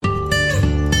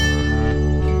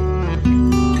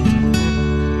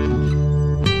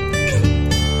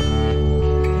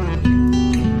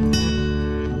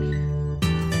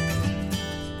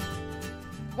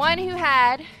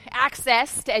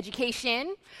access to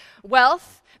education,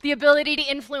 wealth, the ability to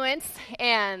influence,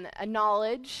 and a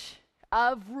knowledge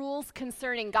of rules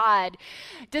concerning God,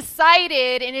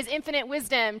 decided in his infinite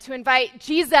wisdom to invite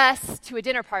Jesus to a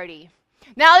dinner party.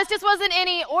 Now, this just wasn't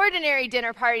any ordinary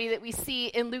dinner party that we see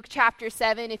in Luke chapter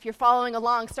 7, if you're following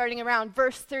along, starting around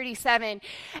verse 37.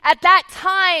 At that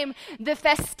time, the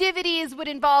festivities would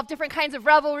involve different kinds of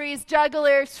revelries,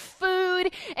 jugglers,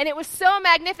 food, and it was so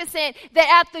magnificent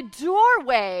that at the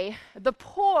doorway, the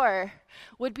poor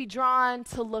would be drawn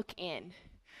to look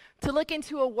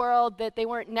into a world that they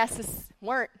weren't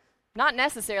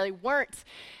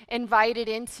invited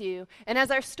into. And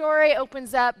as our story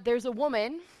opens up, there's a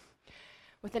woman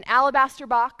with an alabaster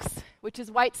box, which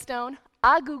is white stone,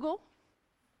 Google.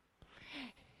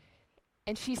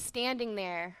 And she's standing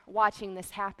there watching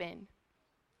this happen.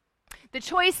 The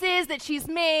choices that she's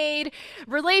made,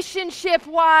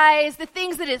 relationship-wise, the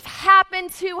things that have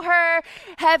happened to her,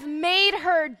 have made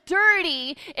her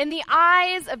dirty in the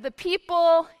eyes of the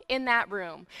people in that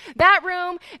room. That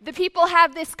room, the people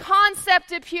have this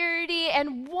concept of purity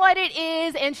and what it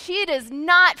is, and she does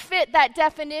not fit that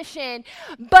definition.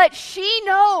 But she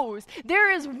knows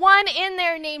there is one in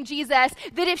there named Jesus,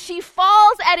 that if she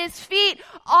falls at his feet,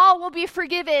 all will be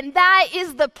forgiven. That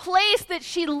is the place that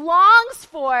she longs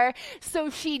for. So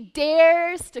she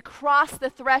dares to cross the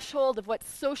threshold of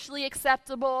what's socially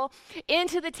acceptable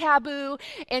into the taboo,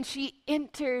 and she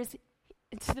enters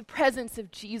into the presence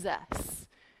of Jesus.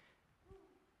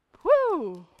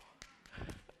 Woo!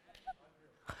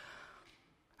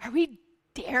 Are we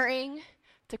daring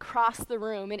to cross the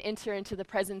room and enter into the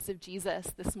presence of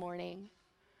Jesus this morning?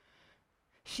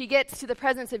 She gets to the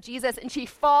presence of Jesus and she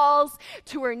falls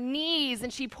to her knees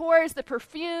and she pours the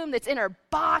perfume that's in her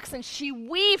box and she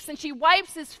weeps and she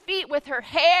wipes his feet with her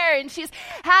hair and she's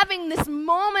having this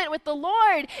moment with the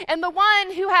Lord. And the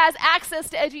one who has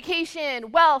access to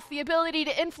education, wealth, the ability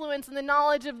to influence, and the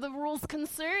knowledge of the rules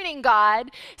concerning God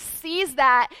sees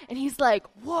that and he's like,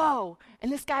 whoa.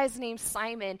 And this guy's named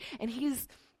Simon, and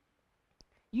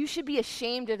you should be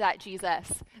ashamed of that, Jesus.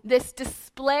 This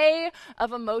display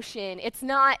of emotion, it's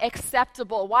not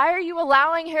acceptable. Why are you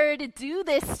allowing her to do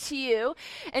this to you?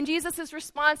 And Jesus'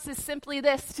 response is simply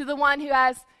this to the one who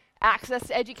has access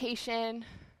to education,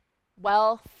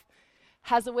 wealth,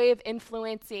 has a way of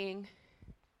influencing.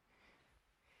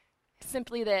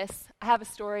 Simply this: I have a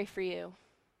story for you.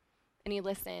 And he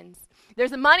listens.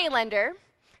 There's a moneylender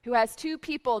who has two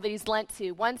people that he's lent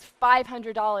to. One's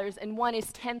 $500 and one is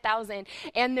 $10,000.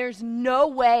 And there's no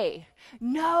way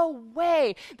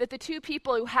that the two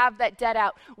people who have that debt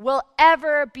out will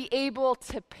ever be able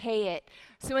to pay it.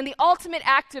 So in the ultimate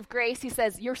act of grace, he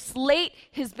says, your slate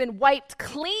has been wiped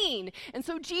clean. And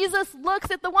so Jesus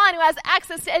looks at the one who has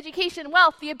access to education,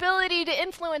 wealth, the ability to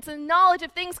influence, and knowledge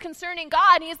of things concerning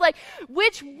God. And he's like,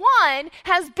 which one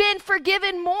has been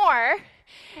forgiven more?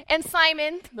 And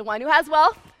Simon, the one who has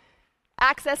wealth,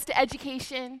 access to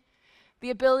education, the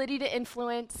ability to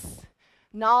influence,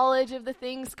 knowledge of the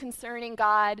things concerning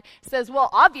God, says, well,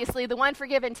 obviously the one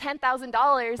forgiven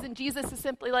 $10,000, and Jesus is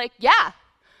simply like, yeah,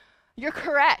 you're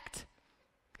correct.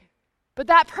 But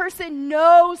that person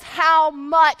knows how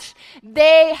much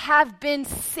they have been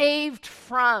saved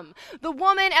from. The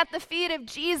woman at the feet of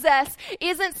Jesus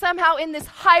isn't somehow in this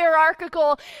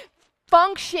hierarchical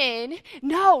function.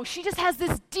 No, she just has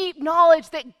this deep knowledge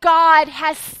that God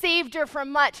has saved her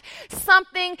from much.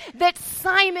 Something that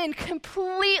Simon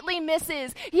completely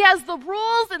misses. He has the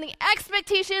rules and the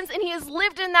expectations, and he has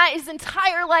lived in that his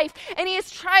entire life. And he has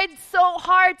tried so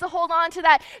hard to hold on to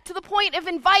that, to the point of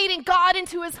inviting God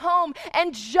into his home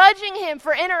and judging him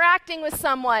for interacting with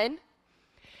someone.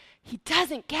 He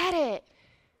doesn't get it.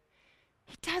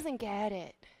 He doesn't get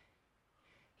it.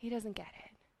 He doesn't get it.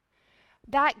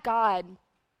 That God,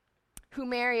 who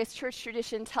Mary, as church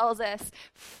tradition tells us,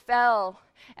 fell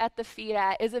at the feet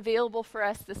at, is available for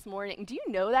us this morning. Do you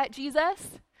know that Jesus?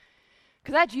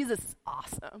 Because that Jesus is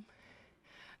awesome.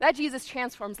 That Jesus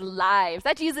transforms lives.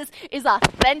 That Jesus is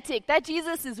authentic. That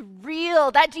Jesus is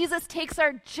real. That Jesus takes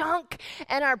our junk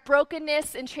and our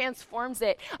brokenness and transforms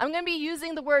it. I'm going to be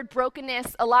using the word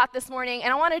brokenness a lot this morning,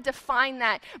 and I want to define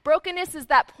that. Brokenness is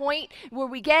that point where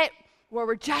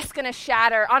we're just going to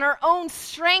shatter. On our own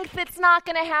strength, it's not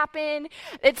going to happen.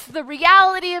 It's the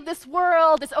reality of this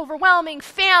world. It's overwhelming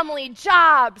family,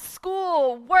 job,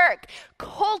 school, work,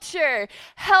 culture,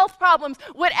 health problems.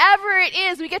 Whatever it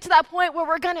is, we get to that point where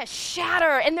we're going to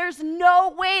shatter. And there's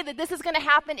no way that this is going to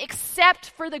happen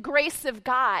except for the grace of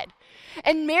God.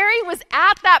 And Mary was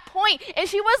at that point, and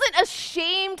she wasn't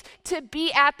ashamed to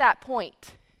be at that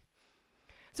point.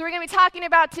 So we're going to be talking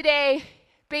about today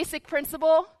basic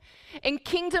principle. In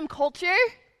kingdom culture,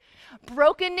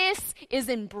 Brokenness is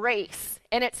embrace,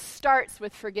 and it starts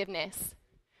with forgiveness.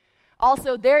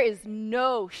 Also, there is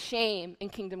no shame in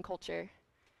kingdom culture.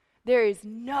 There is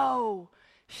no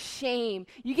shame.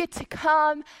 You get to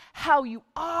come how you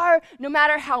are, no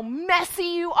matter how messy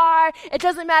you are. It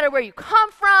doesn't matter where you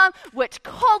come from, which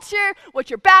culture, what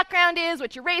your background is,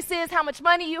 what your race is, how much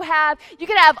money you have. You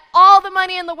could have all the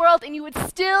money in the world and you would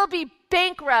still be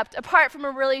bankrupt apart from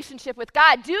a relationship with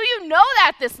God. Do you know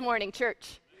that this morning,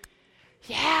 church?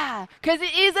 Yeah, because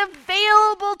it is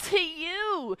available to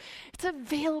you. It's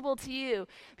available to you.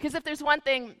 Because if there's one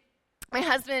thing, my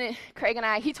husband, Craig, and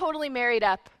I, he totally married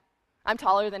up. I'm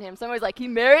taller than him, so I'm always like, he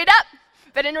married up.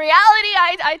 But in reality,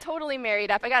 I totally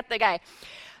married up. I got the guy.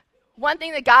 One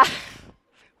thing that God,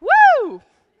 woo!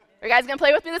 Are you guys going to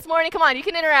play with me this morning? Come on, you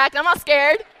can interact. I'm not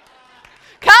scared.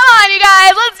 Come on, you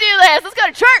guys, let's do this. Let's go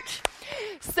to church.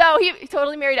 So he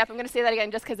totally married up. I'm going to say that again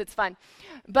just because it's fun.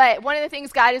 But one of the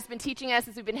things God has been teaching us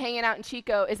as we've been hanging out in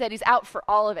Chico is that he's out for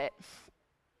all of it.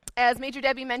 As Major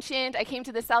Debbie mentioned, I came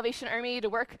to the Salvation Army to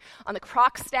work on the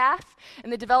Croc staff in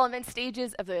the development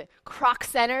stages of the Croc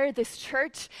Center, this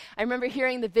church. I remember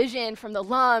hearing the vision from the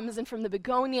Lums and from the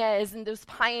Begonias and those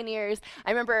pioneers.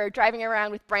 I remember driving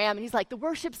around with Bram, and he's like, the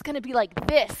worship's going to be like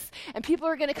this, and people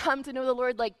are going to come to know the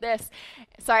Lord like this.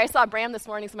 Sorry, I saw Bram this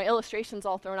morning, so my illustration's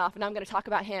all thrown off, and I'm going to talk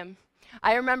about him.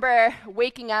 I remember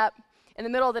waking up in the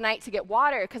middle of the night to get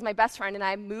water because my best friend and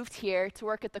I moved here to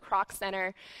work at the Croc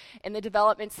Center in the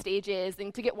development stages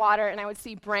and to get water, and I would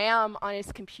see Bram on his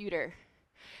computer.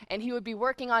 And he would be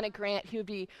working on a grant. He would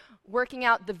be working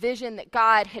out the vision that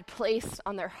God had placed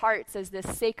on their hearts as this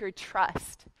sacred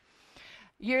trust.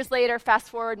 Years later, fast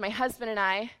forward, my husband and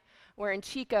I were in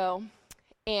Chico,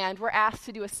 and we're asked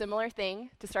to do a similar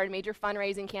thing, to start a major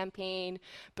fundraising campaign,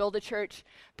 build a church,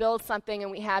 build something,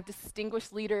 and we have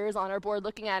distinguished leaders on our board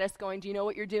looking at us going, do you know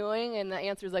what you're doing? And the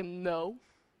answer is like, no.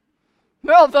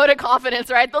 We're all voted confidence,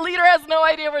 right? The leader has no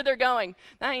idea where they're going.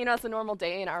 Now, it's a normal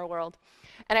day in our world.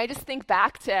 And I just think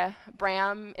back to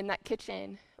Bram in that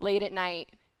kitchen late at night.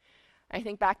 I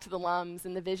think back to the Lums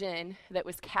and the vision that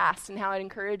was cast and how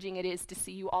encouraging it is to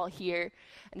see you all here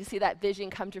and to see that vision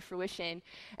come to fruition.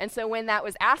 And so when that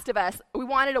was asked of us, we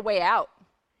wanted a way out,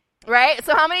 right?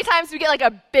 So how many times do we get like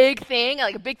a big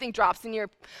thing drops in your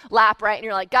lap, right? And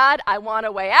you're like, God, I want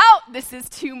a way out. This is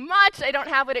too much. I don't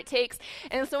have what it takes.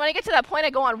 And so when I get to that point, I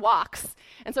go on walks.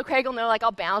 And so Craig will know, like,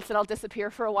 I'll bounce and I'll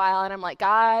disappear for a while. And I'm like,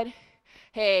 God,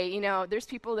 hey, there's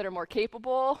people that are more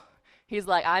capable. He's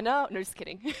like, I know. No, just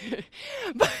kidding.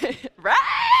 But,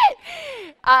 right?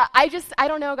 I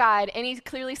don't know, God. And he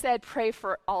clearly said, pray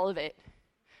for all of it.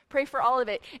 Pray for all of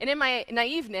it. And in my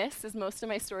naiveness, as most of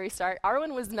my stories start,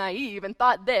 Arwyn was naive and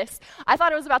thought this. I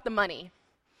thought it was about the money,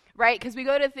 right? Because we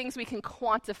go to things we can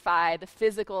quantify, the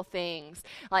physical things.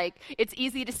 Like, it's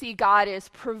easy to see God as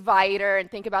provider and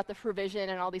think about the provision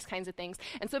and all these kinds of things.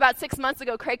 And so about 6 months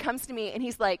ago, Craig comes to me and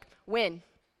he's like, Win,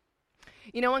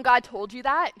 when God told you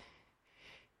that,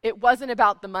 it wasn't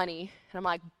about the money. And I'm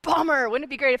like, bummer. Wouldn't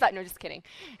it be great if that? No, just kidding.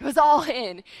 It was all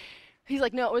in. He's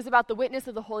like, no, it was about the witness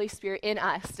of the Holy Spirit in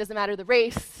us. Doesn't matter the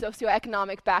race,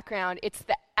 socioeconomic background. It's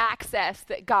the access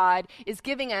that God is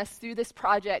giving us through this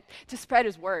project to spread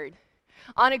his word.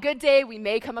 On a good day, we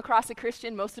may come across a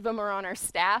Christian. Most of them are on our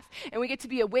staff. And we get to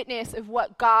be a witness of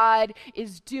what God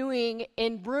is doing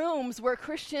in rooms where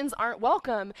Christians aren't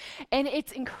welcome. And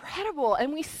it's incredible.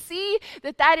 And we see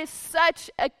that is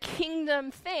such a kingdom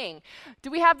thing.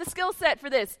 Do we have the skill set for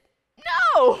this?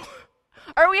 No.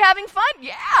 Are we having fun?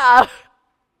 Yeah.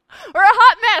 We're a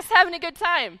hot mess having a good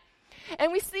time.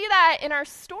 And we see that in our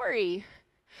story,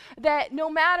 that no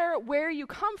matter where you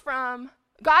come from,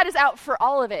 God is out for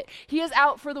all of it. He is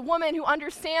out for the woman who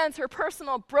understands her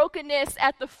personal brokenness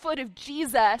at the foot of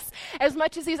Jesus as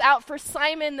much as he's out for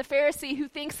Simon the Pharisee who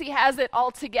thinks he has it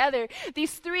all together.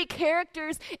 These three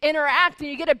characters interact and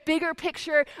you get a bigger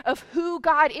picture of who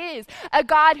God is. A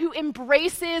God who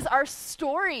embraces our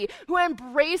story, who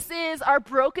embraces our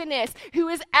brokenness, who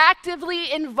is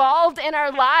actively involved in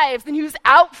our lives and who's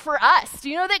out for us. Do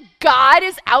you know that God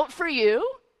is out for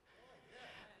you?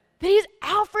 That he's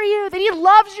out for you, that he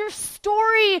loves your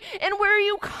story and where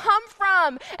you come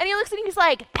from. And he looks at you and he's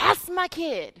like, that's my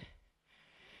kid.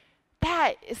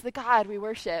 That is the God we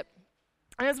worship.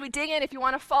 And as we dig in, if you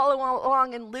want to follow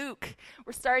along in Luke,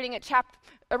 we're starting at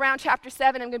around chapter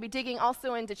 7. I'm going to be digging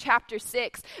also into chapter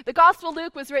 6. The Gospel of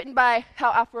Luke was written by,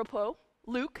 how apropos,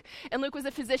 Luke. And Luke was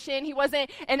a physician. He wasn't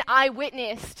an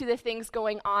eyewitness to the things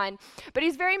going on, but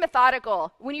he's very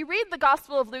methodical. When you read the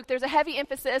Gospel of Luke, there's a heavy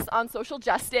emphasis on social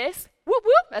justice. Whoop,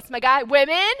 whoop, that's my guy.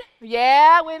 Women.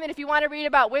 Yeah, women. If you want to read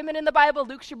about women in the Bible,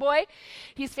 Luke's your boy.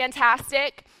 He's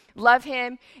fantastic. Love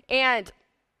him. And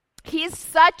he's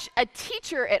such a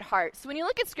teacher at heart. So when you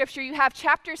look at scripture, you have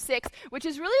chapter 6, which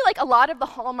is really like a lot of the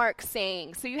hallmark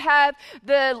sayings. So you have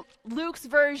the Luke's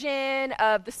version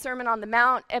of the Sermon on the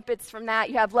Mount, epics from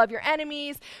that. You have love your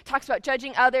enemies, talks about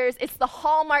judging others. It's the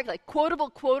hallmark, like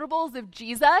quotables of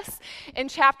Jesus in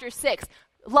chapter 6.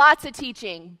 Lots of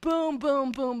teaching. Boom,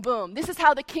 boom, boom, boom. This is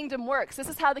how the kingdom works. This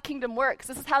is how the kingdom works.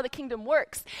 This is how the kingdom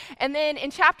works. And then in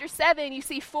chapter 7, you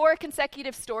see 4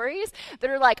 consecutive stories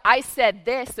that are like, I said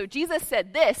this, so Jesus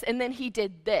said this, and then he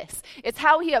did this. It's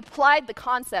how he applied the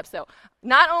concept. So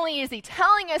not only is he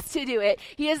telling us to do it,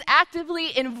 he is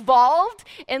actively involved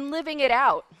in living it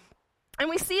out. And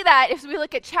we see that if we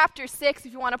look at chapter 6,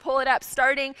 if you want to pull it up,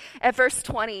 starting at verse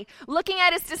 20. Looking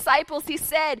at his disciples, he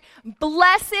said,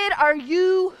 "Blessed are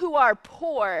you who are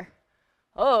poor."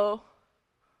 Oh,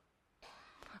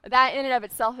 that in and of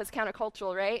itself is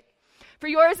countercultural, right? "For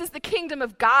yours is the kingdom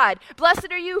of God.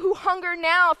 Blessed are you who hunger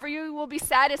now, for you will be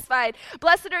satisfied.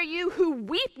 Blessed are you who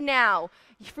weep now,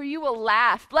 for you will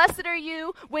laugh. Blessed are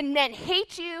you when men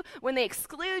hate you, when they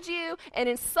exclude you and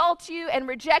insult you and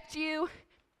reject you.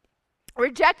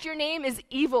 Reject your name as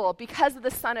evil because of the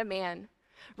Son of Man.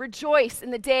 Rejoice in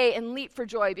the day and leap for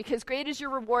joy, because great is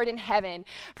your reward in heaven,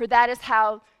 for that is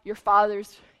how your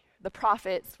fathers, the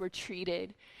prophets, were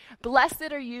treated.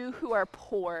 Blessed are you who are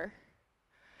poor."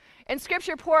 In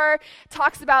Scripture, poor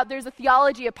talks about there's a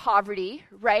theology of poverty,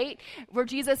 right? Where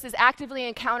Jesus is actively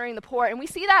encountering the poor. And we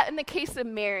see that in the case of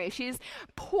Mary. She's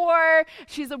poor.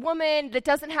 She's a woman that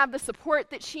doesn't have the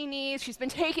support that she needs. She's been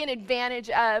taken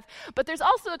advantage of. But there's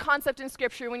also a concept in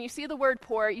Scripture, when you see the word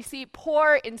poor, you see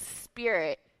poor in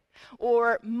spirit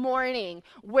or mourning,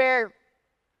 where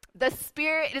the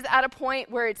spirit is at a point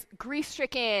where it's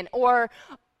grief-stricken or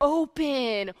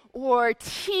open or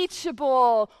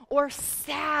teachable or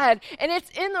sad. And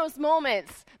it's in those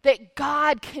moments that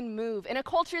God can move. In a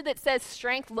culture that says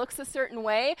strength looks a certain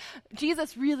way,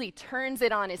 Jesus really turns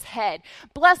it on his head.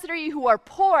 Blessed are you who are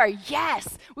poor.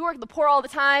 Yes, we work with the poor all the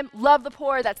time. Love the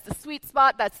poor. That's the sweet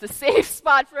spot. That's the safe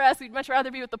spot for us. We'd much rather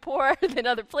be with the poor than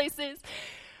other places.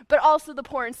 But also the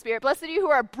poor in spirit. Blessed are you who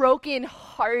are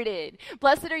brokenhearted.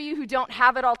 Blessed are you who don't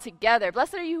have it all together.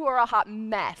 Blessed are you who are a hot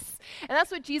mess. And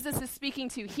that's what Jesus is speaking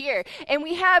to here. And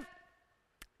we have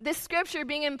this scripture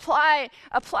being applied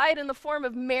in the form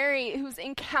of Mary, who's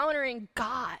encountering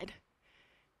God.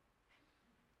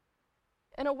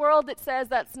 In a world that says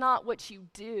that's not what you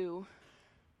do.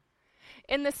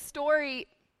 In this story,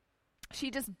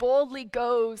 she just boldly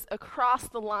goes across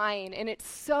the line, and it's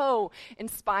so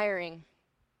inspiring.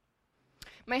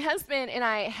 My husband and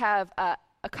I have a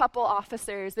couple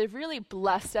officers. They've really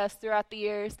blessed us throughout the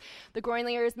years. The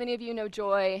Groinliers, many of you know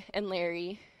Joy and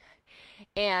Larry.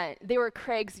 And they were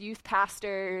Craig's youth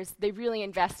pastors. They really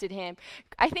invested him.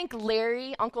 I think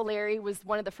Larry, Uncle Larry, was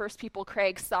one of the first people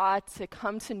Craig saw to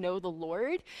come to know the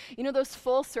Lord. You know, those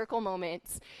full circle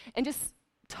moments. And just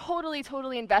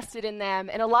totally invested in them.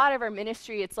 And a lot of our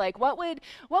ministry, it's like, what would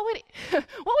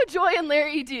Joy and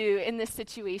Larry do in this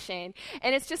situation?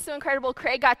 And it's just so incredible.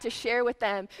 Craig got to share with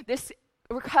them this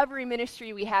recovery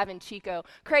ministry we have in Chico.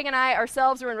 Craig and I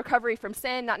ourselves are in recovery from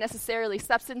sin, not necessarily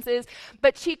substances,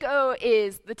 but Chico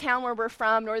is the town where we're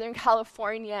from, Northern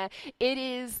California. It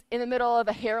is in the middle of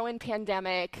a heroin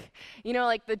pandemic. You know,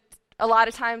 like a lot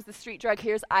of times the street drug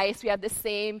here is ice. We have the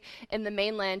same in the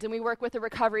mainland. And we work with a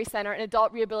recovery center, an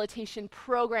adult rehabilitation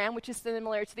program, which is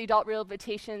similar to the adult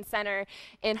rehabilitation center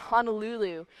in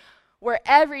Honolulu, where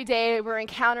every day we're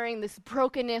encountering this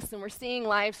brokenness and we're seeing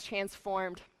lives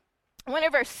transformed. One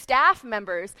of our staff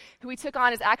members who we took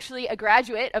on is actually a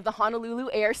graduate of the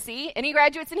Honolulu ARC. Any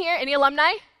graduates in here? Any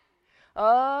alumni?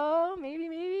 Oh,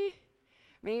 maybe.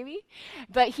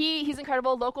 But he's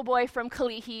incredible, local boy from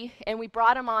Kalihi, and we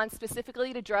brought him on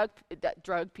specifically to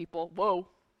drug people. Whoa.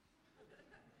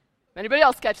 Anybody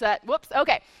else catch that? Whoops.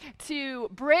 Okay. To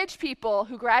bridge people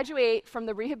who graduate from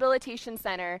the rehabilitation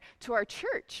center to our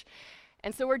church.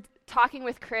 And so we're talking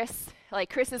with Chris.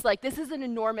 Like, Chris is like, this is an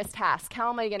enormous task. How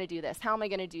am I going to do this? How am I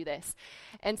going to do this?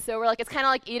 And so we're like, it's kind of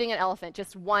like eating an elephant,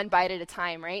 just one bite at a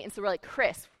time, right? And so we're like,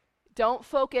 Chris, don't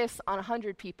focus on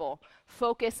 100 people.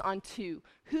 Focus on 2.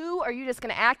 Who are you just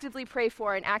going to actively pray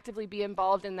for and actively be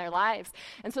involved in their lives?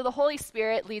 And so the Holy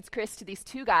Spirit leads Chris to these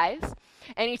 2 guys,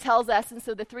 and he tells us, and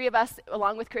so the 3 of us,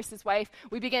 along with Chris's wife,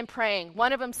 we begin praying.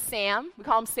 One of them, Sam, we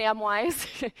call him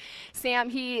Samwise. Sam,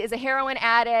 he is a heroin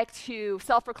addict who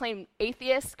self-proclaimed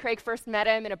atheist. Craig first met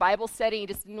him in a Bible study. He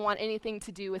just didn't want anything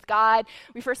to do with God.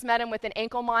 We first met him with an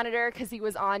ankle monitor because he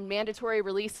was on mandatory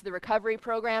release to the recovery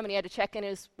program, and he had to check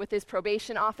in with his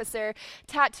probation officer.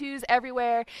 Tattoos everywhere.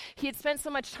 everywhere. He had spent so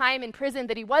much time in prison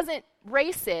that he wasn't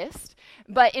racist,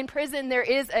 but in prison there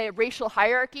is a racial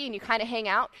hierarchy and you kind of hang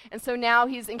out. And so now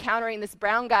he's encountering this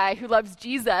brown guy who loves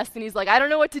Jesus, and he's like, I don't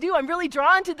know what to do. I'm really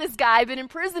drawn to this guy, but in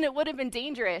prison it would have been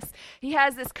dangerous. He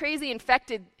has this crazy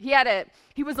infected,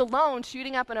 he was alone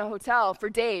shooting up in a hotel for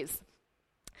days,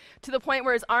 to the point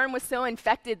where his arm was so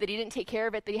infected that he didn't take care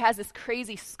of it, that he has this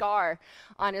crazy scar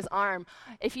on his arm.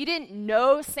 If you didn't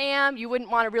know Sam, you wouldn't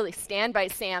want to really stand by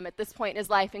Sam at this point in his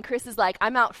life. And Chris is like,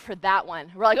 I'm out for that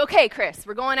one. We're like, okay, Chris,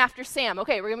 we're going after Sam.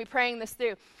 Okay, we're going to be praying this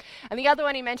through. And the other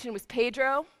one he mentioned was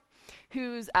Pedro,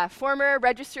 who's a former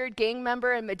registered gang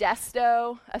member in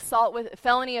Modesto,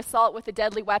 felony assault with a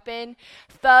deadly weapon,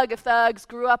 thug of thugs,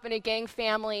 grew up in a gang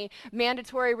family,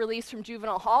 mandatory release from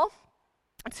juvenile hall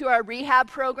to our rehab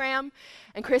program.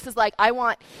 And Chris is like, I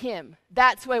want him.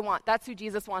 That's who I want. That's who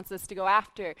Jesus wants us to go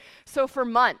after. So for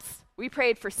months, we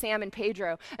prayed for Sam and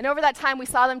Pedro. And over that time, we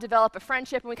saw them develop a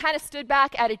friendship, and we kind of stood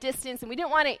back at a distance, and we didn't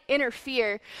want to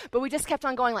interfere, but we just kept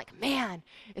on going like, man,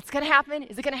 it's going to happen.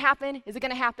 Is it going to happen? Is it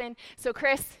going to happen? So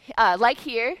Chris, like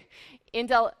here,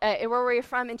 where we're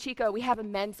from in Chico, we have a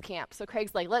men's camp. So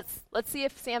Craig's like, let's see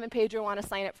if Sam and Pedro want to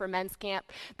sign up for a men's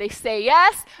camp. They say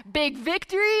yes, big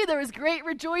victory. There was great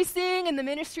rejoicing, and the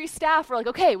ministry staff were like,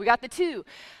 okay, we got the two.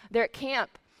 They're at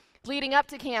camp. Leading up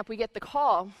to camp, we get the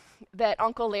call that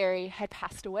Uncle Larry had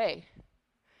passed away.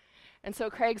 And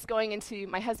so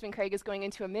my husband Craig is going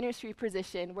into a ministry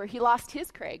position where he lost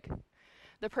his Craig,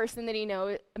 the person that he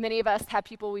knows. Many of us have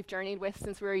people we've journeyed with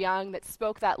since we were young that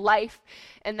spoke that life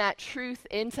and that truth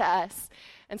into us.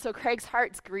 And so Craig's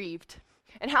heart's grieved.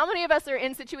 And how many of us are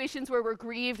in situations where we're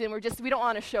grieved and we don't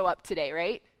want to show up today,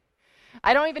 right?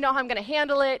 I don't even know how I'm going to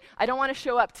handle it. I don't want to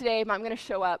show up today, but I'm going to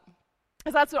show up.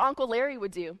 Because that's what Uncle Larry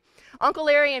would do. Uncle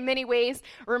Larry, in many ways,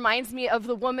 reminds me of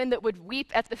the woman that would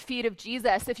weep at the feet of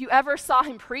Jesus. If you ever saw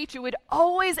him preach, it would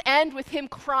always end with him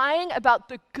crying about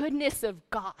the goodness of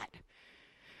God.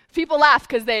 People laugh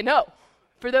because they know.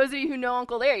 For those of you who know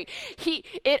Uncle Larry,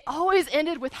 it always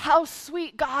ended with how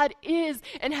sweet God is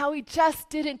and how he just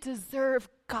didn't deserve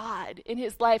God in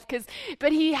his life,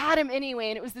 but he had him anyway,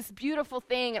 and it was this beautiful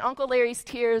thing, and Uncle Larry's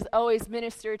tears always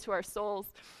minister to our souls.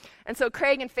 And so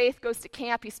Craig in faith goes to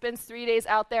camp. He spends 3 days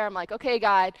out there. I'm like, okay,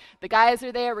 God, the guys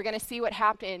are there. We're going to see what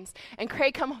happens. And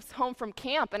Craig comes home from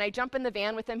camp, and I jump in the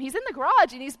van with him. He's in the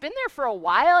garage, and he's been there for a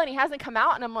while, and he hasn't come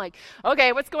out. And I'm like,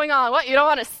 okay, what's going on? What, you don't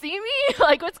want to see me?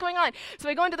 Like, what's going on? So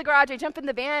I go into the garage. I jump in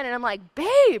the van, and I'm like,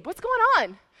 babe, what's going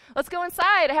on? Let's go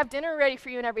inside. I have dinner ready for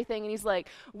you and everything. And he's like,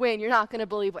 Wayne, you're not going to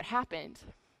believe what happened.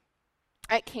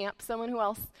 At camp, someone who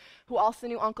also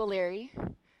knew Uncle Larry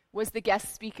was the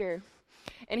guest speaker.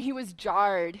 And he was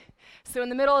jarred. So in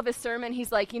the middle of his sermon,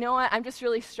 he's like, you know what? I'm just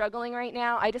really struggling right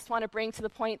now. I just want to bring to the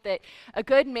point that a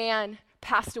good man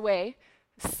passed away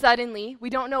suddenly. We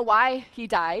don't know why he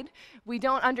died. We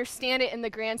don't understand it in the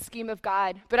grand scheme of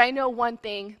God. But I know one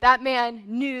thing. That man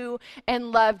knew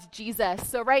and loved Jesus.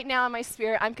 So right now in my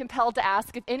spirit, I'm compelled to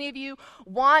ask if any of you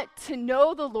want to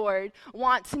know the Lord,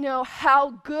 want to know how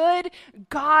good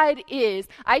God is,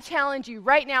 I challenge you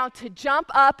right now to jump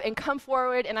up and come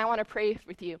forward, and I want to pray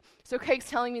with you. So Craig's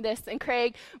telling me this, and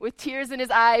Craig, with tears in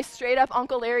his eyes, straight up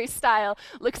Uncle Larry style,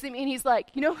 looks at me and he's like,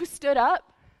 you know who stood up?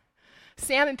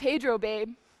 Sam and Pedro, babe.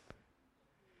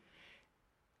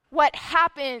 What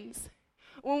happens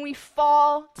when we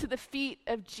fall to the feet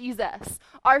of Jesus?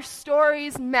 Our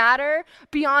stories matter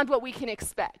beyond what we can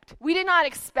expect. We did not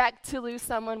expect to lose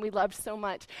someone we loved so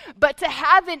much, but to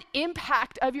have an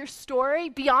impact of your story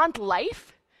beyond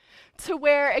life, to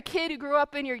where a kid who grew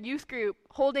up in your youth group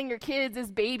holding your kids as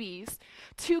babies,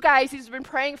 two guys he's been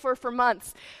praying for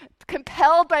months,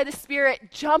 compelled by the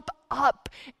Spirit, jump up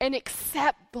and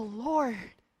accept the Lord.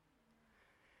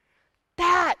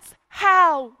 That's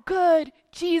how good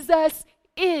Jesus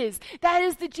is. That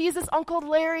is the Jesus Uncle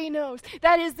Larry knows.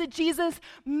 That is the Jesus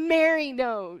Mary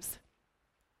knows.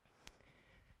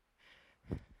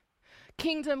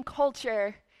 Kingdom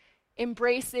culture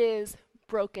embraces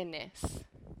brokenness.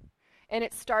 And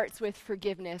it starts with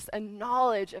forgiveness, a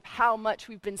knowledge of how much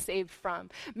we've been saved from.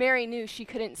 Mary knew she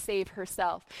couldn't save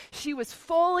herself. She was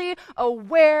fully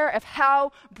aware of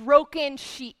how broken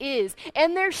she is.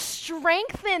 And there's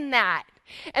strength in that.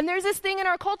 And there's this thing in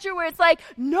our culture where it's like,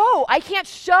 no, I can't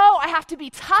show, I have to be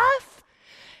tough.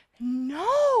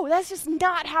 No, that's just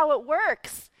not how it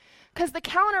works. Because the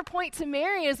counterpoint to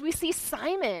Mary is we see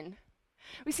Simon.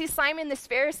 We see Simon this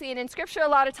Pharisee, and in Scripture a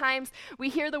lot of times we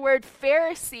hear the word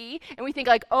Pharisee, and we think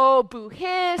like, oh,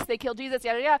 boo-hiss, they killed Jesus,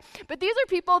 yada, yada. But these are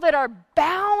people that are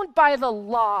bound by the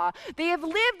law. They have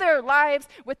lived their lives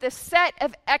with a set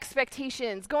of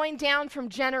expectations going down from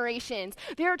generations.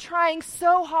 They are trying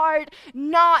so hard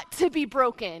not to be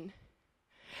broken.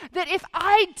 That if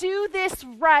I do this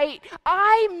right,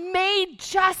 I may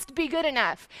just be good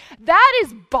enough. That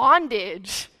is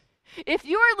bondage. If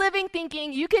you are living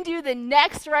thinking you can do the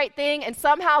next right thing and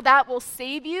somehow that will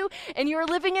save you, and you're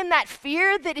living in that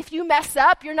fear that if you mess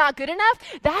up, you're not good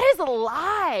enough, that is a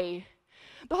lie.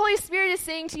 The Holy Spirit is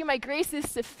saying to you, my grace is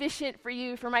sufficient for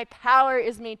you, for my power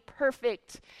is made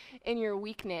perfect in your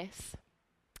weakness.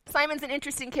 Simon's an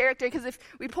interesting character because if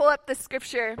we pull up the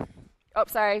scripture,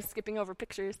 skipping over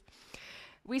pictures,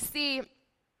 we see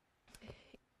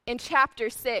in chapter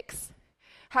 6,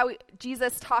 how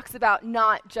Jesus talks about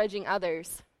not judging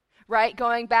others, right?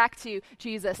 Going back to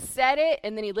Jesus said it,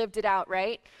 and then he lived it out,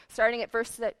 right? Starting at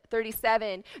verse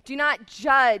 37, do not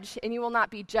judge, and you will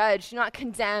not be judged. Do not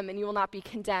condemn, and you will not be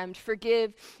condemned.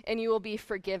 Forgive, and you will be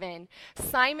forgiven.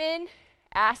 Simon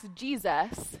asked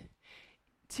Jesus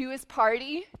to his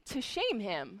party to shame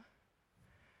him.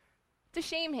 To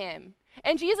shame him.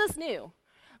 And Jesus knew.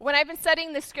 When I've been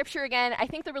studying this scripture again, I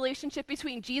think the relationship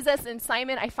between Jesus and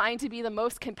Simon I find to be the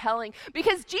most compelling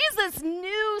because Jesus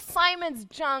knew Simon's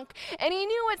junk and he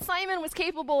knew what Simon was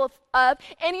capable of,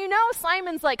 and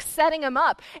Simon's like setting him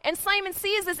up. And Simon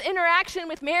sees this interaction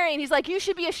with Mary and he's like, you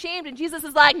should be ashamed. And Jesus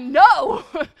is like, no,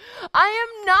 I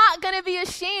am not going to be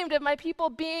ashamed of my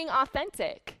people being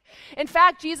authentic. In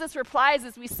fact, Jesus replies,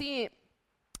 as we see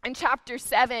in chapter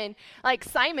 7, like,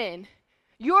 Simon,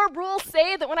 your rules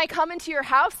say that when I come into your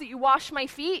house that you wash my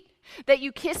feet, that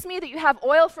you kiss me, that you have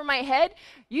oil for my head.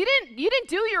 You didn't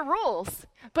do your rules.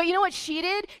 But you know what she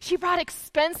did? She brought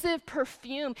expensive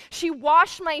perfume. She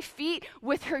washed my feet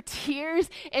with her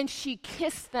tears and she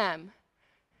kissed them.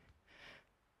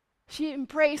 She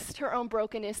embraced her own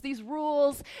brokenness. These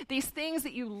rules, these things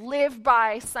that you live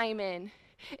by, Simon,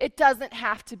 it doesn't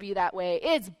have to be that way.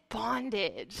 It's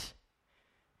bondage.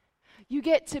 You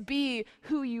get to be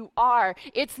who you are.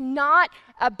 It's not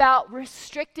about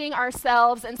restricting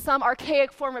ourselves in some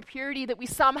archaic form of purity that we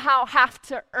somehow have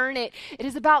to earn it. It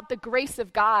is about the grace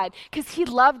of God because he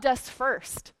loved us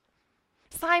first.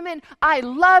 Simon, I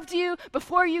loved you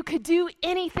before you could do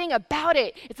anything about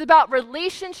it. It's about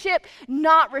relationship,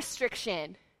 not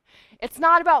restriction. It's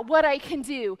not about what I can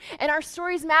do. And our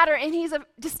stories matter, and he's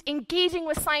just engaging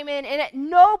with Simon, and at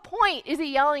no point is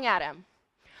he yelling at him.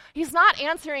 He's not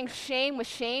answering shame with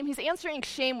shame. He's answering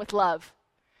shame with love.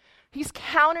 He's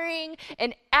countering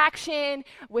an action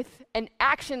with an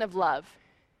action of love.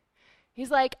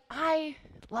 He's like, I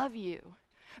love you.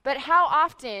 But how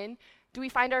often do we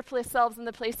find ourselves in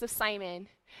the place of Simon?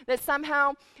 That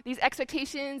somehow these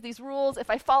expectations, these rules, if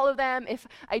I follow them, if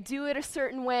I do it a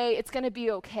certain way, it's going to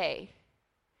be okay.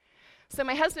 So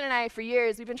my husband and I, for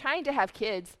years, we've been trying to have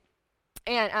kids.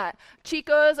 And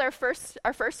Chico's our first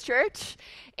church,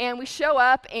 and we show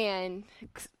up, and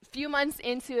a few months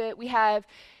into it,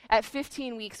 at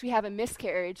 15 weeks, we have a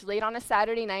miscarriage late on a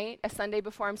Saturday night, a Sunday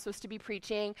before I'm supposed to be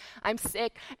preaching. I'm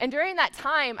sick. And during that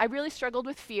time, I really struggled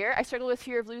with fear. I struggled with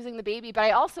fear of losing the baby, but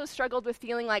I also struggled with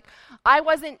feeling like I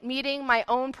wasn't meeting my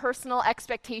own personal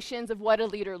expectations of what a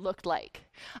leader looked like.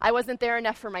 I wasn't there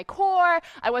enough for my core.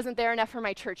 I wasn't there enough for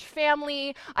my church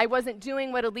family. I wasn't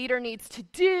doing what a leader needs to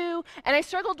do. And I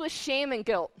struggled with shame and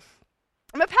guilt.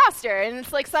 I'm a pastor, and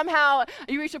it's like somehow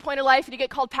you reach a point of life and you get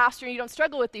called pastor and you don't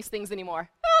struggle with these things anymore.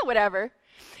 Oh, whatever.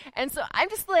 And so I'm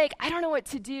just like, I don't know what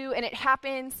to do, and it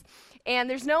happens. And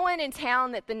there's no one in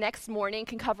town that the next morning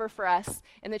can cover for us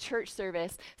in the church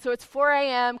service. So it's 4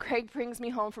 a.m. Craig brings me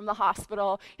home from the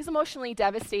hospital. He's emotionally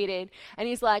devastated, and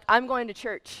he's like, I'm going to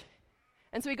church.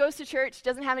 And so he goes to church,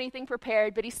 doesn't have anything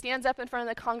prepared, but he stands up in front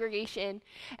of the congregation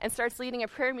and starts leading a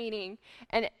prayer meeting.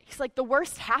 And he's like, the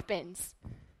worst happens.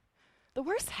 The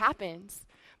worst happens,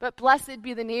 but blessed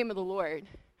be the name of the Lord.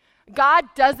 God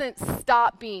doesn't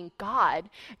stop being God.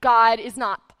 God is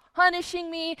not punishing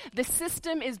me. The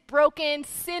system is broken.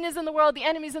 Sin is in the world. The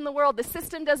enemy's in the world. The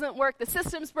system doesn't work. The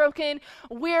system's broken.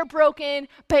 We're broken.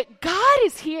 But God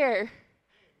is here.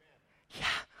 Yeah.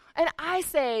 And I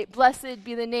say, blessed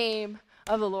be the name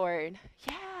of the Lord.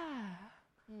 Yeah.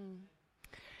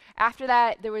 After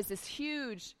that, there was this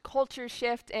huge culture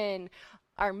shift in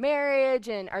our marriage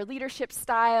and our leadership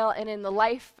style and in the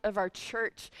life of our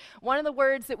church. One of the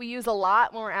words that we use a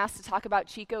lot when we're asked to talk about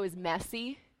Chico is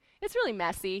messy. It's really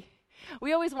messy.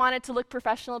 We always want it to look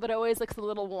professional, but it always looks a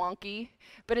little wonky,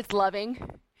 but it's loving.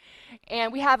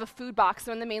 And we have a food box.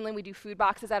 So in the mainland, we do food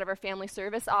boxes out of our family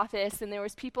service office. And there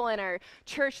was people in our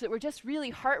church that were just really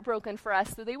heartbroken for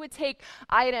us. So they would take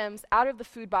items out of the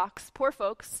food box, poor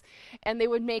folks, and they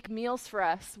would make meals for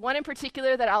us. One in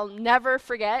particular that I'll never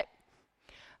forget,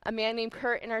 a man named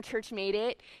Kurt in our church made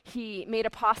it. He made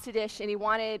a pasta dish, and he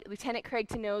wanted Lieutenant Craig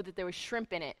to know that there was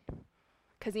shrimp in it,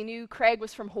 because he knew Craig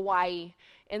was from Hawaii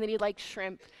and that he liked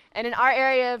shrimp. And in our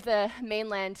area of the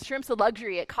mainland, shrimp's a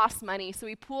luxury. It costs money. So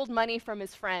he pooled money from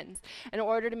his friends in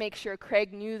order to make sure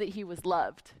Craig knew that he was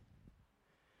loved.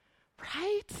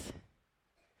 Right?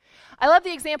 I love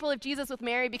the example of Jesus with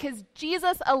Mary because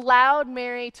Jesus allowed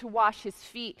Mary to wash his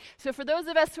feet. So for those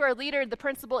of us who are leaders, the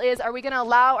principle is, are we going to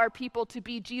allow our people to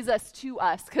be Jesus to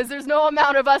us? Because there's no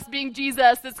amount of us being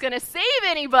Jesus that's going to save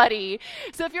anybody.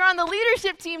 So if you're on the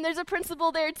leadership team, there's a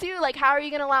principle there too. Like, how are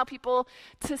you going to allow people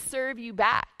to serve you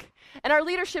back? And our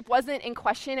leadership wasn't in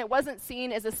question. It wasn't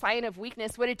seen as a sign of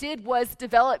weakness. What it did was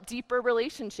develop deeper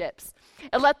relationships.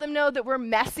 It let them know that we're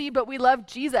messy, but we love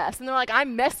Jesus. And they're like,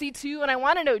 I'm messy too, and I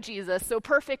want to know Jesus. So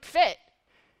perfect fit.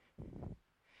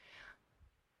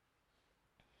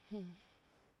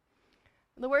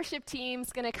 The worship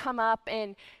team's going to come up,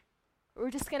 and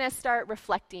we're just going to start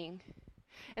reflecting.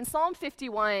 In Psalm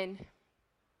 51,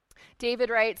 David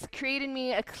writes, create in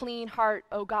me a clean heart,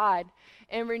 O God,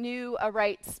 and renew a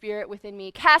right spirit within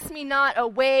me. Cast me not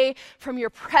away from your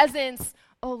presence,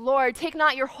 O Lord. Take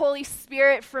not your Holy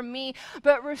Spirit from me,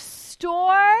 but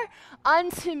restore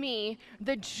unto me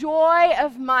the joy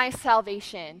of my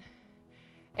salvation,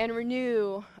 and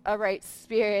renew a right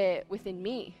spirit within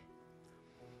me.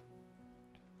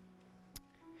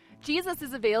 Jesus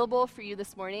is available for you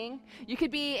this morning. You could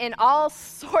be in all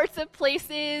sorts of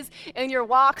places in your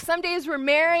walk. Some days we're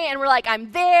Mary and we're like,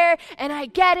 I'm there and I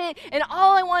get it, and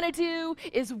all I want to do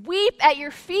is weep at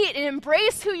your feet and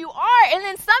embrace who you are. And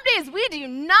then some days we do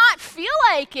not feel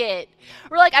like it.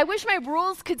 We're like, I wish my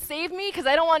rules could save me because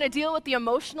I don't want to deal with the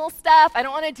emotional stuff. I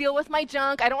don't want to deal with my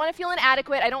junk. I don't want to feel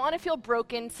inadequate. I don't want to feel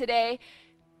broken today.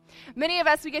 Many of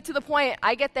us, we get to the point,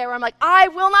 I get there where I'm like, I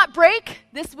will not break.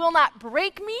 This will not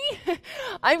break me.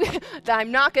 I'm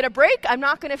not going to break. I'm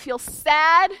not going to feel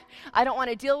sad. I don't want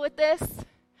to deal with this.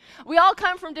 We all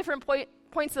come from different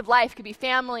points of life. It could be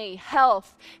family,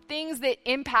 health, things that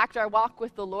impact our walk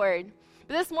with the Lord.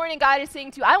 But this morning, God is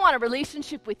saying to you, I want a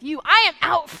relationship with you. I am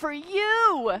out for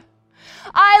you.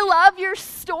 I love your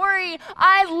story.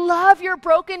 I love your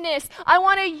brokenness. I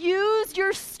want to use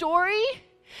your story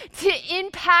to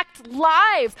impact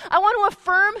lives. I want to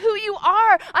affirm who you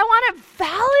are. I want to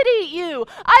validate you.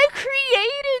 I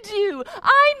created you.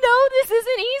 I know this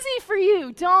isn't easy for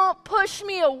you. Don't push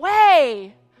me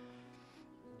away.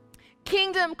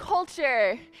 Kingdom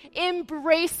culture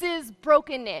embraces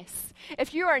brokenness.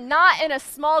 If you are not in a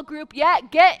small group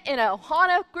yet, get in a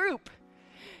HANA group.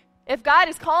 If God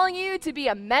is calling you to be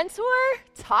a mentor,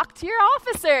 talk to your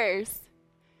officers.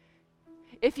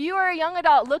 If you are a young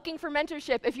adult looking for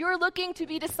mentorship, if you are looking to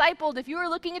be discipled, if you are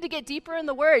looking to get deeper in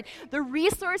the Word, the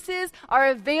resources are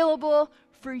available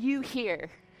for you here.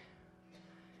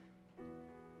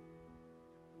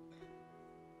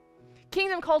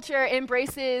 Kingdom culture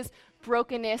embraces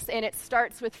brokenness, and it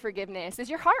starts with forgiveness. Is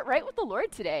your heart right with the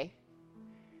Lord today?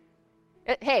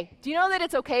 Hey, do you know that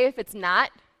it's okay if it's not?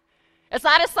 It's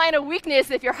not a sign of weakness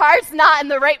if your heart's not in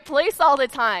the right place all the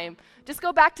time. Just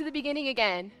go back to the beginning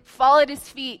again. Fall at his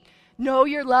feet. Know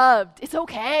you're loved. It's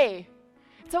okay.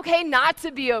 It's okay not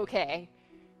to be okay.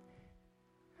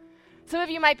 Some of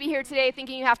you might be here today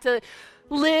thinking you have to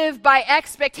live by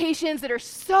expectations that are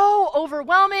so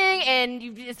overwhelming and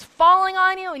it's falling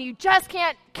on you and you just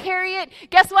can't carry it.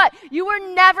 Guess what? You were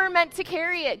never meant to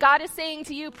carry it. God is saying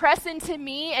to you, press into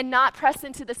me and not press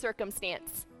into the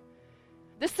circumstance.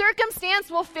 The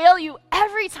circumstance will fail you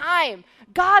every time.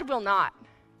 God will not.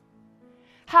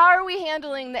 How are we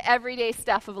handling the everyday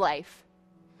stuff of life?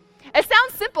 It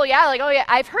sounds simple, yeah, like, oh yeah,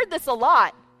 I've heard this a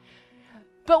lot.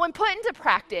 But when put into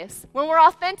practice, when we're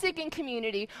authentic in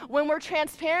community, when we're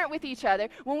transparent with each other,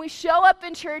 when we show up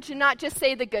in church and not just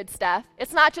say the good stuff,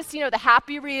 it's not just, the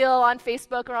happy reel on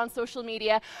Facebook or on social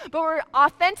media, but we're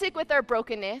authentic with our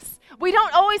brokenness. We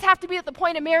don't always have to be at the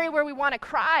point of Mary where we want to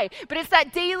cry, but it's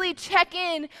that daily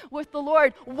check-in with the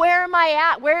Lord. Where am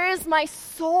I at? Where is my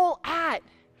soul at?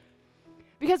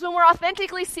 Because when we're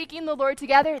authentically seeking the Lord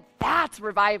together, that's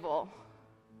revival.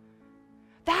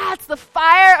 That's the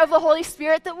fire of the Holy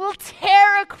Spirit that will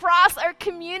tear across our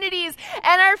communities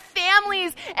and our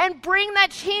families and bring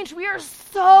that change we are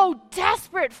so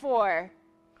desperate for.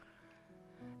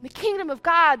 In the kingdom of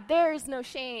God, there is no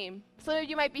shame. Some of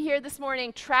you might be here this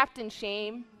morning trapped in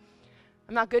shame.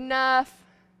 I'm not good enough.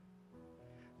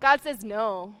 God says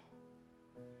no.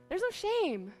 There's no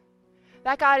shame.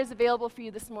 That God is available for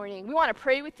you this morning. We want to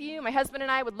pray with you. My husband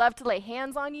and I would love to lay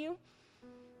hands on you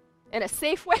in a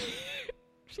safe way.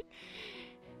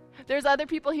 There's other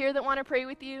people here that want to pray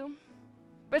with you.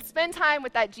 But spend time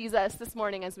with that Jesus this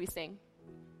morning as we sing.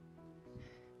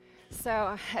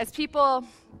 So, as people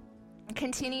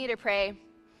continue to pray,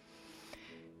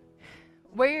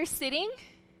 where you're sitting,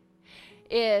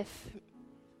 if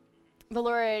the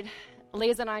Lord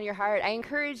lays it on your heart, I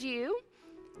encourage you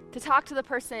to talk to the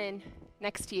person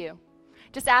next to you.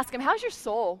 Just ask him, how's your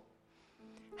soul?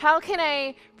 How can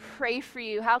I pray for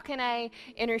you? How can I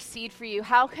intercede for you?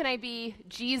 How can I be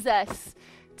Jesus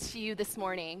to you this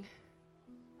morning?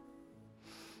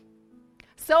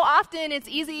 So often it's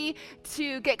easy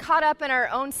to get caught up in our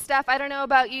own stuff. I don't know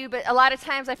about you, but a lot of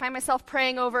times I find myself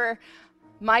praying over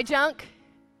my junk.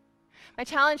 My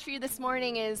challenge for you this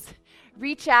morning is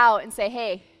reach out and say,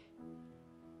 hey,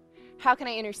 how can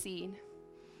I intercede?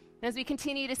 And as we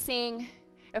continue to sing,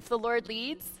 if the Lord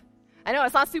leads, I know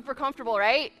it's not super comfortable,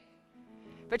 right?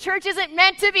 But church isn't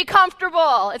meant to be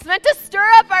comfortable. It's meant to stir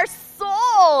up our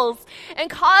souls and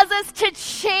cause us to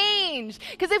change.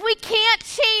 Because if we can't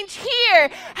change here,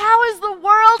 how is the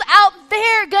world out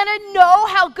there going to know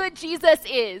how good Jesus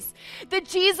is? The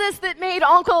Jesus that made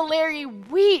Uncle Larry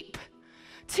weep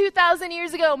 2,000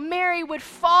 years ago. Mary would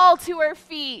fall to her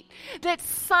feet. That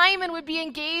Simon would be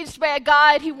engaged by a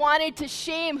God he wanted to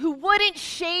shame, who wouldn't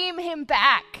shame him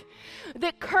back.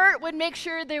 That Kurt would make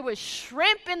sure there was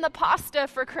shrimp in the pasta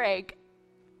for Craig.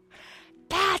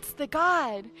 That's the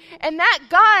God. And that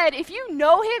God, if you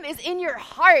know him, is in your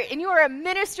heart, and you are a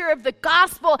minister of the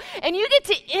gospel, and you get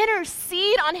to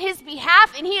intercede on his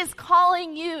behalf, and he is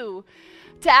calling you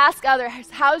to ask others,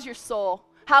 how's your soul?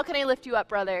 How can I lift you up,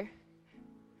 brother?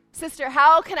 Sister,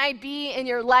 how can I be in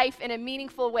your life in a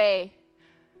meaningful way?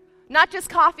 Not just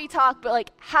coffee talk, but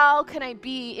like, how can I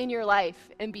be in your life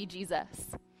and be Jesus?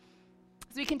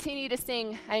 As we continue to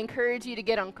sing, I encourage you to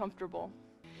get uncomfortable.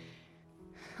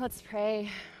 Let's pray.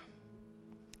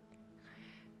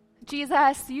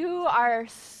 Jesus, you are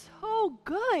so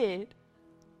good.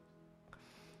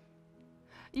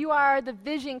 You are the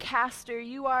vision caster.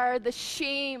 You are the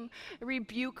shame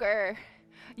rebuker.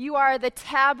 You are the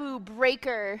taboo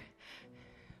breaker.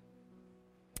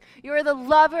 You are the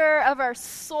lover of our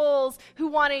souls who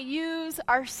want to use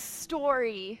our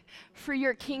story for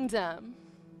your kingdom.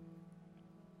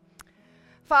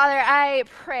 Father, I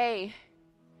pray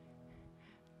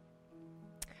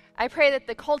that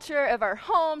the culture of our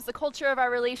homes, the culture of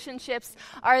our relationships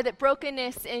are that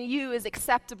brokenness in you is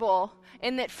acceptable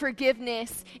and that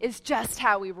forgiveness is just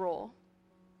how we roll.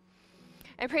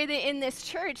 I pray that in this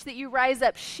church that you rise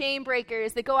up shame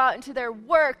breakers that go out into their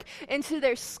work, into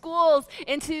their schools,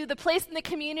 into the place in the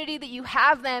community that you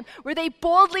have them, where they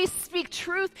boldly speak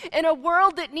truth in a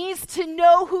world that needs to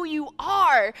know who you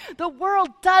are. The world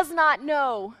does not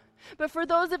know. But for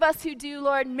those of us who do,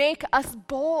 Lord, make us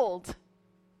bold.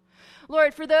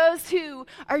 Lord, for those who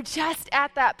are just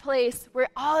at that place where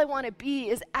all I want to be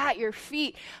is at your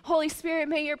feet, Holy Spirit,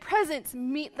 may your presence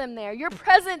meet them there. Your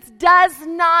presence does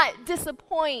not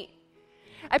disappoint.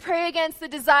 I pray against the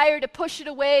desire to push it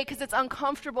away because it's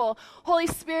uncomfortable. Holy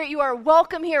Spirit, you are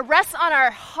welcome here. Rest on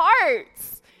our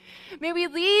hearts. May we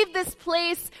leave this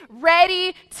place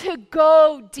ready to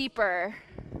go deeper.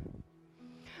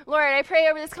 Lord, I pray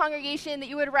over this congregation that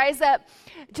you would rise up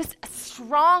just a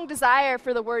strong desire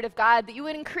for the word of God, that you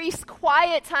would increase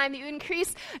quiet time, that you would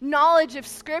increase knowledge of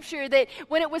Scripture, that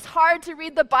when it was hard to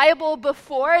read the Bible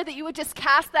before, that you would just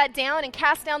cast that down and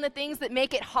cast down the things that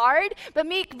make it hard, but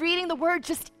make reading the word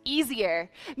just easier.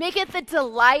 Make it the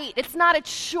delight. It's not a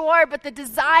chore, but the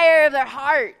desire of their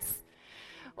hearts.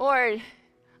 Lord,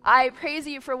 I praise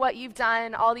you for what you've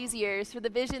done all these years, for the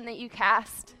vision that you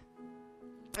cast,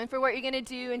 and for what you're going to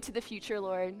do into the future,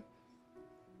 Lord.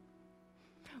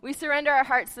 We surrender our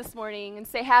hearts this morning and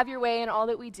say, have your way in all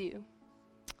that we do.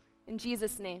 In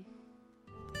Jesus' name.